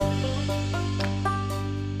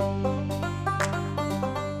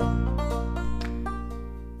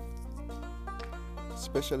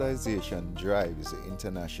Specialization drives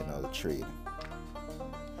international trade.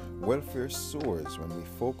 Welfare soars when we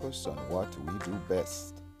focus on what we do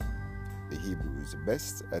best. The Hebrews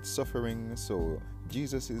best at suffering, so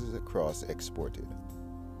Jesus is cross exported.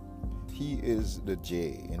 He is the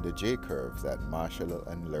J in the J curve that Marshall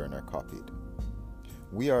and Lerner copied.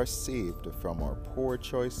 We are saved from our poor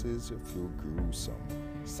choices through gruesome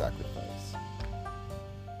sacrifice.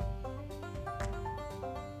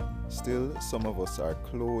 Still, some of us are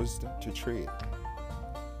closed to trade,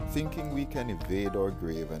 thinking we can evade our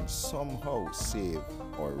grave and somehow save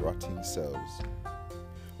our rotting selves.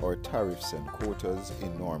 Our tariffs and quotas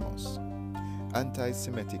enormous,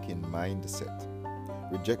 anti-Semitic in mindset,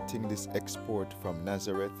 rejecting this export from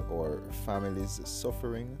Nazareth or families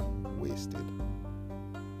suffering wasted.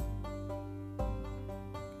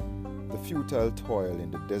 The futile toil in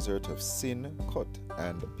the desert of sin cut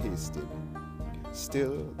and pasted.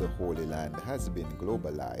 Still, the Holy Land has been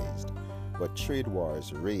globalized, but trade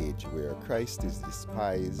wars rage where Christ is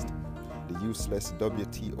despised, the useless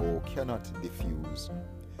WTO cannot diffuse,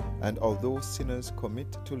 and although sinners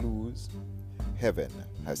commit to lose, heaven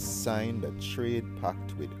has signed a trade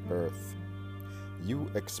pact with earth.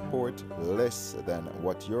 You export less than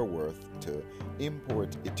what you're worth to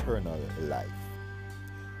import eternal life.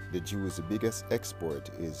 The Jews' biggest export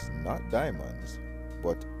is not diamonds,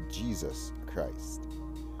 but Jesus Christ.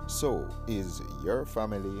 So, is your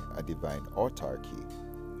family a divine autarky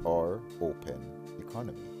or open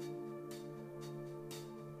economy?